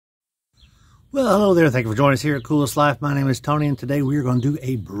Well, hello there. Thank you for joining us here at Coolest Life. My name is Tony, and today we are going to do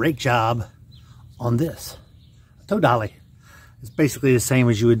a brake job on this Tow Dolly. It's basically the same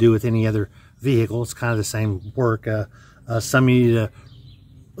as you would do with any other vehicle. It's kind of the same work. Some you need to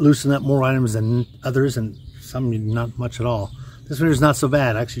loosen up more items than others, and some not much at all. This one is not so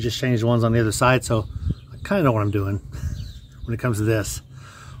bad. I actually just changed the ones on the other side, so I kind of know what I'm doing when it comes to this.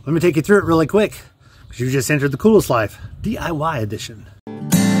 Let me take you through it really quick, because you just entered the Coolest Life DIY edition.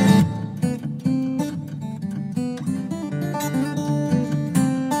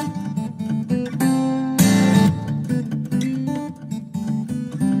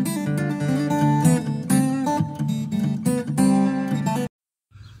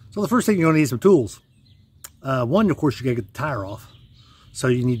 So the first thing you're going to need some tools. One, of course, you got to get the tire off. So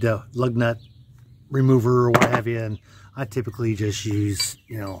you need a lug nut remover or what have you. And I typically just use,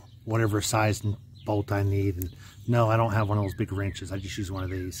 whatever size and bolt I need. And no, I don't have one of those big wrenches. I just use one of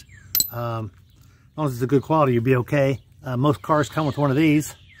these. As long as it's a good quality, you'll be okay. Most cars come with one of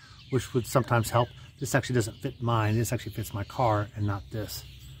these, which would sometimes help. This actually doesn't fit mine. This actually fits my car and not this.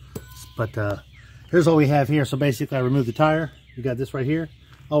 But here's what we have here. So basically, I removed the tire. You got this right here.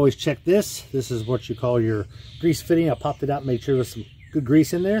 Always check this. This is what you call your grease fitting. I popped it out, made sure there was some good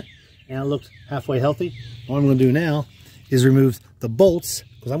grease in there, and it looked halfway healthy. What I'm going to do now is remove the bolts,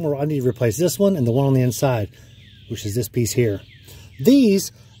 because I need to replace this one and the one on the inside, which is this piece here.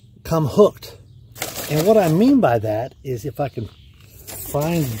 These come hooked, and what I mean by that is if I can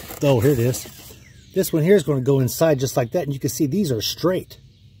find, oh, here it is. This one here is going to go inside just like that, and you can see these are straight.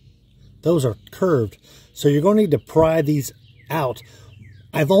 Those are curved, so you're going to need to pry these out.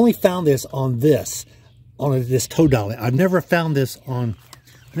 I've only found this on this Tow Dolly. I've never found this on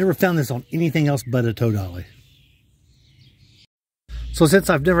anything else but a Tow Dolly. So since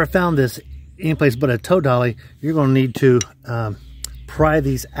I've never found this anyplace but a Tow Dolly, you're going to need to pry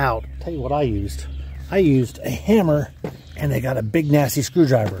these out. I'll tell you what I used. I used a hammer, and they got a big nasty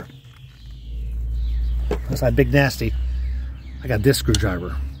screwdriver. That's not big nasty. I got this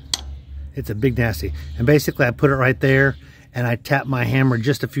screwdriver. It's a big nasty, and basically I put it right there. And I tapped my hammer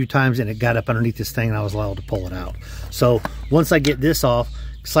just a few times, and it got up underneath this thing, and I was allowed to pull it out. So once I get this off,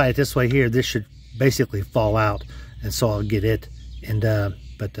 slide it this way here, this should basically fall out, and so I'll get it. And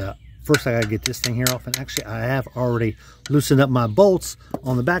first I gotta get this thing here off, and actually I have already loosened up my bolts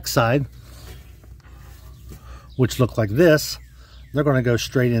on the back side, which look like this. They're gonna go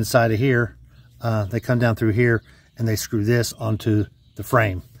straight inside of here. They come down through here, and they screw this onto the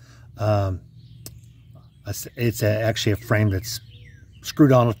frame. It's actually a frame that's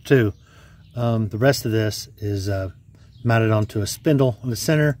screwed on it too. The rest of this is mounted onto a spindle in the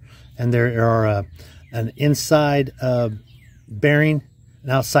center, and there are an inside bearing,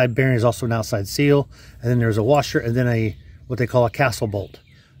 an outside bearing is also an outside seal, and then there's a washer, and then what they call a castle bolt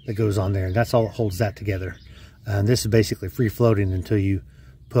that goes on there, and that's all that holds that together. And this is basically free floating until you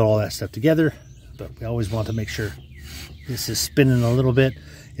put all that stuff together, but we always want to make sure this is spinning a little bit.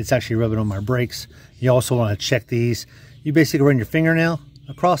 It's actually rubbing on my brakes. You also want to check these. You basically run your fingernail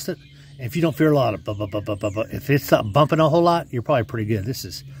across it, and if you don't feel a lot of if it's not bumping a whole lot, you're probably pretty good. This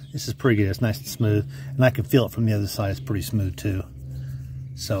is pretty good. It's nice and smooth, and I can feel it from the other side. It's pretty smooth too.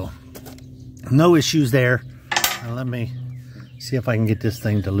 So no issues there. Now let me see if I can get this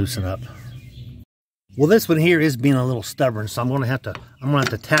thing to loosen up. Well, this one here is being a little stubborn, so I'm gonna have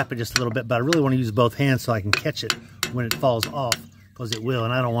to tap it just a little bit, but I really want to use both hands so I can catch it when it falls off, because it will,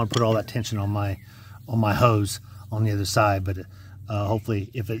 and I don't want to put all that tension on my hose on the other side. But hopefully,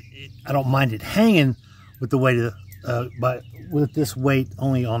 I don't mind it hanging with the weight of but with this weight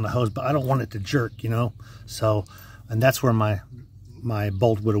only on the hose, but I don't want it to jerk, So, and that's where my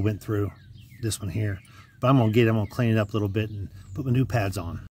bolt would have went through this one here. But I'm gonna clean it up a little bit and put my new pads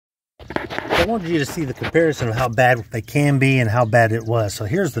on. I wanted you to see the comparison of how bad they can be and how bad it was. So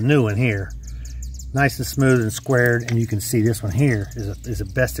here's the new one here. Nice and smooth and squared, and you can see this one here is a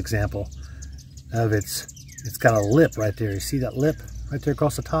best example of it's got a lip right there. You see that lip right there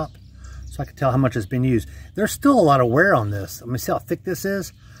across the top? So I can tell how much it's been used. There's still a lot of wear on this. Let me see how thick this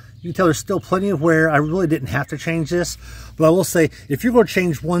is. You can tell there's still plenty of wear. I really didn't have to change this, but I will say, if you're going to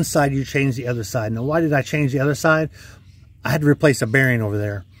change one side, you change the other side. Now, why did I change the other side? I had to replace a bearing over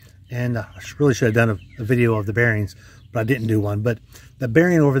there, and I really should have done a video of the bearings, but I didn't do one. But the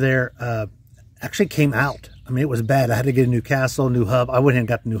bearing over there actually came out. I mean, it was bad. I had to get a new castle, new hub. I went and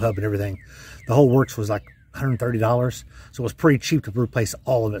got the new hub and everything. The whole works was like $130, so it was pretty cheap to replace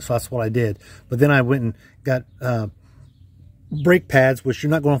all of it, so that's what I did. But then I went and got brake pads, which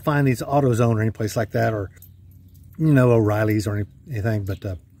you're not going to find these AutoZone or any place like that, or O'Reilly's or anything. But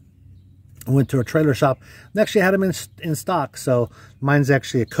I went to a trailer shop. They actually had them in stock. So mine's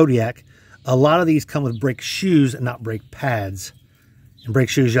actually a Kodiak. A lot of these come with brake shoes and not brake pads. And brake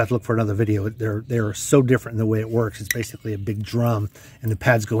shoes, you have to look for another video. They're so different in the way it works. It's basically a big drum, and the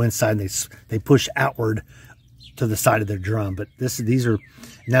pads go inside, and they push outward to the side of their drum. But these are, and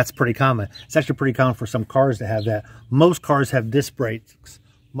that's pretty common. It's actually pretty common for some cars to have that. Most cars have disc brakes,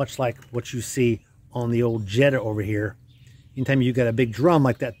 much like what you see on the old Jetta over here. Anytime you got a big drum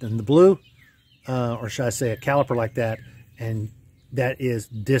like that in the blue, or should I say a caliper like that, and that is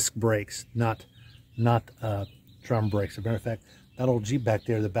disc brakes, not drum brakes. As a matter of fact, that old Jeep back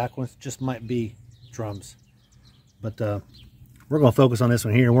there, the back ones just might be drums. But we're going to focus on this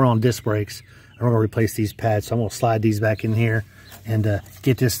one here. We're on disc brakes, and we're going to replace these pads. So I'm going to slide these back in here and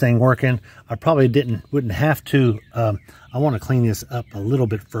get this thing working. I probably wouldn't have to. I want to clean this up a little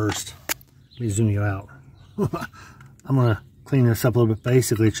bit first. Let me zoom you out. I'm going to clean this up a little bit.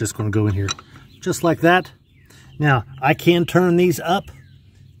 Basically, it's just going to go in here just like that. Now, I can turn these up,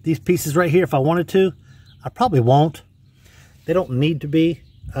 these pieces right here, if I wanted to. I probably won't. They don't need to be.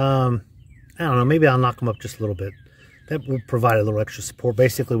 I don't know, maybe I'll knock them up just a little bit. That will provide a little extra support.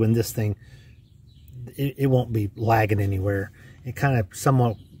 Basically, when this thing, it won't be lagging anywhere. It kind of,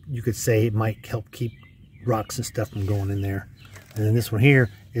 somewhat, you could say, it might help keep rocks and stuff from going in there. And then this one here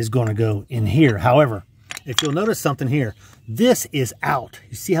is going to go in here. However, if you'll notice something here, this is out.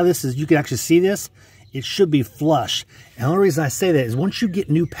 You see how this is, you can actually see this? It should be flush. And the only reason I say that is once you get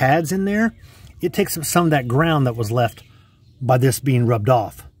new pads in there, it takes up some of that ground that was left by this being rubbed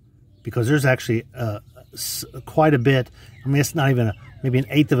off. Because there's actually quite a bit. I mean, it's not even maybe an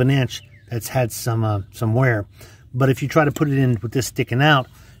eighth of an inch that's had some wear. But if you try to put it in with this sticking out,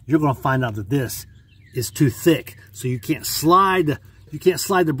 you're going to find out that this is too thick. So you can't slide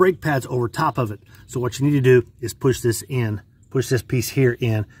the brake pads over top of it. So what you need to do is push this in. Push this piece here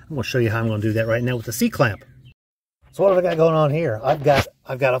in. I'm going to show you how I'm going to do that right now with the C-clamp. So what have I got going on here? I've got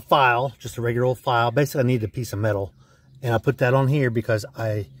a file, just a regular old file. Basically, I need a piece of metal, and I put that on here because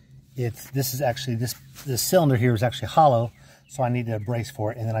this cylinder here is actually hollow, so I needed a brace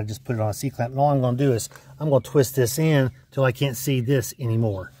for it, and then I just put it on a C-clamp. And all I'm going to do is I'm going to twist this in till I can't see this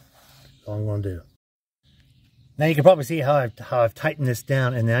anymore. That's all I'm going to do. Now you can probably see how I've tightened this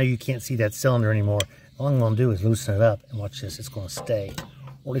down, and now you can't see that cylinder anymore. All I'm going to do is loosen it up, and watch this. It's going to stay.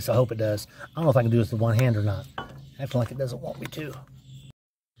 Or at least I hope it does. I don't know if I can do this with one hand or not. Acting like it doesn't want me to.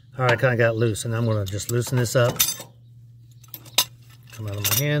 All right, I kind of got it loose, and I'm going to just loosen this up. Come out of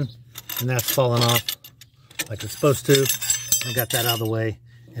my hand, and that's falling off like it's supposed to. I got that out of the way,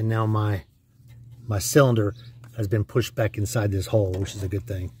 and now my cylinder has been pushed back inside this hole, which is a good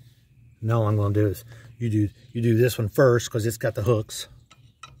thing. Now all I'm going to do is you do this one first because it's got the hooks.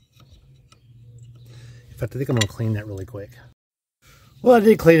 In fact, I think I'm going to clean that really quick. Well, I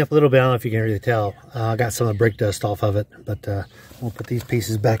did clean up a little bit. I don't know if you can really tell. I got some of the brake dust off of it, but we'll put these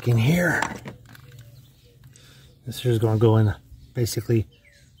pieces back in here. This here is going to go in basically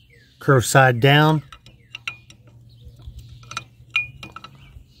curved side down.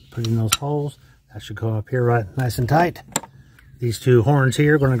 Put in those holes. That should go up here right nice and tight. These two horns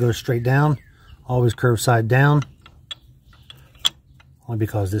here are going to go straight down. Always curved side down. Only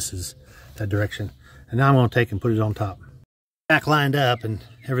because this is that direction. And now I'm going to take and put it on top. Back lined up and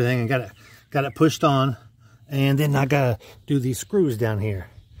everything, and got it pushed on, and then I gotta do these screws down here.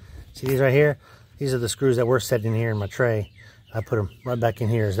 See these right here? These are the screws that were set in here in my tray. I put them right back in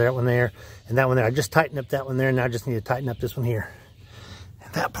here. Is that one there and that one there? I just tightened up that one there, and now I just need to tighten up this one here.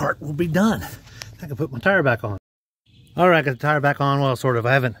 And that part will be done. I can put my tire back on. All right, I got the tire back on. Well, sort of.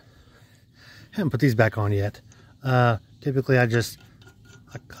 I haven't put these back on yet. Typically, I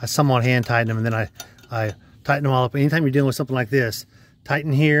somewhat hand tighten them, and then I tighten them all up. Anytime you're dealing with something like this,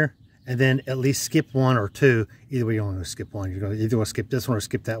 tighten here, and then at least skip one or two. Either way, you don't want to skip one. You're going to either want to skip this one or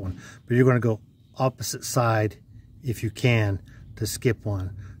skip that one. But you're going to go opposite side if you can to skip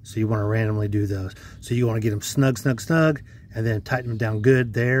one. So you want to randomly do those. So you want to get them snug, snug, snug, and then tighten them down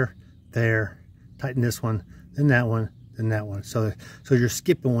good. There. Tighten this one, then that one, then that one. So you're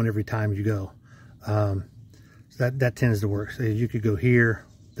skipping one every time you go. So that tends to work. So you could go here,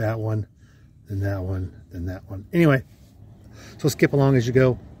 that one, then that one, then that one. Anyway, so skip along as you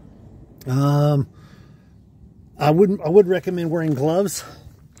go. I would recommend wearing gloves.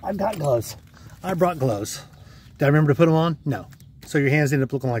 I've got gloves. I brought gloves. Did I remember to put them on? No. So your hands end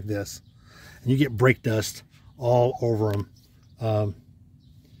up looking like this, and you get brake dust all over them.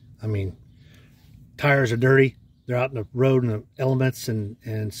 I mean, tires are dirty. They're out in the road and the elements,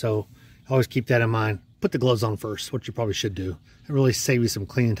 and so always keep that in mind. Put the gloves on first, what you probably should do. It really save you some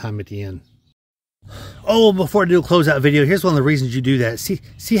cleaning time at the end. Oh, before I do a closeout video, here's one of the reasons you do that.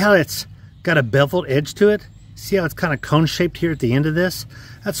 See how it's got a beveled edge to it? See how it's kind of cone shaped here at the end of this?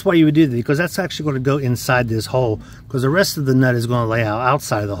 That's why you would do that, because that's actually going to go inside this hole, because the rest of the nut is going to lay out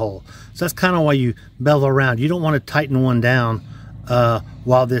outside of the hole. So that's kind of why you bevel around. You don't want to tighten one down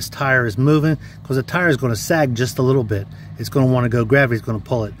while this tire is moving, because the tire is going to sag just a little bit. It's going to want to go, gravity's going to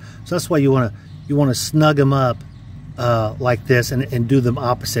pull it. So that's why you want to snug them up like this and do them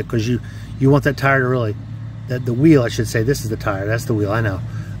opposite, because you want that tire to really, the wheel I should say, this is the tire, that's the wheel, I know.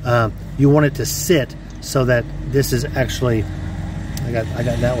 You want it to sit so that this is actually, I got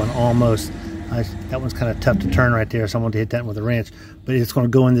that one almost. That one's kind of tough to turn right there, so I want to hit that with a wrench. But it's going to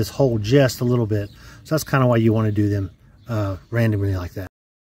go in this hole just a little bit. So that's kind of why you want to do them randomly like that.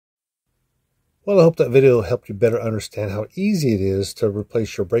 Well, I hope that video helped you better understand how easy it is to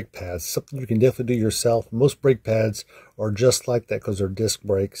replace your brake pads. Something you can definitely do yourself. Most brake pads are just like that because they're disc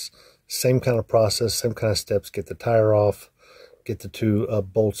brakes. Same kind of process, same kind of steps. Get the tire off, get the two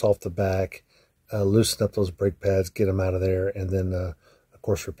bolts off the back, loosen up those brake pads, get them out of there, and then, of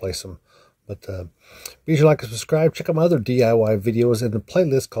course, replace them. But be sure to like and subscribe. Check out my other DIY videos in the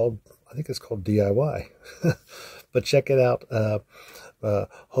playlist called, I think it's called DIY. But check it out.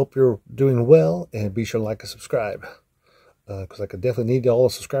 Hope you're doing well, and be sure to like and subscribe, because I could definitely need all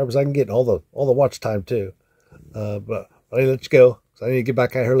the subscribers I can get, all the watch time too. But I need to let you go, so I need to get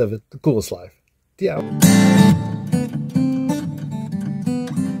back out here living the coolest life. Yeah.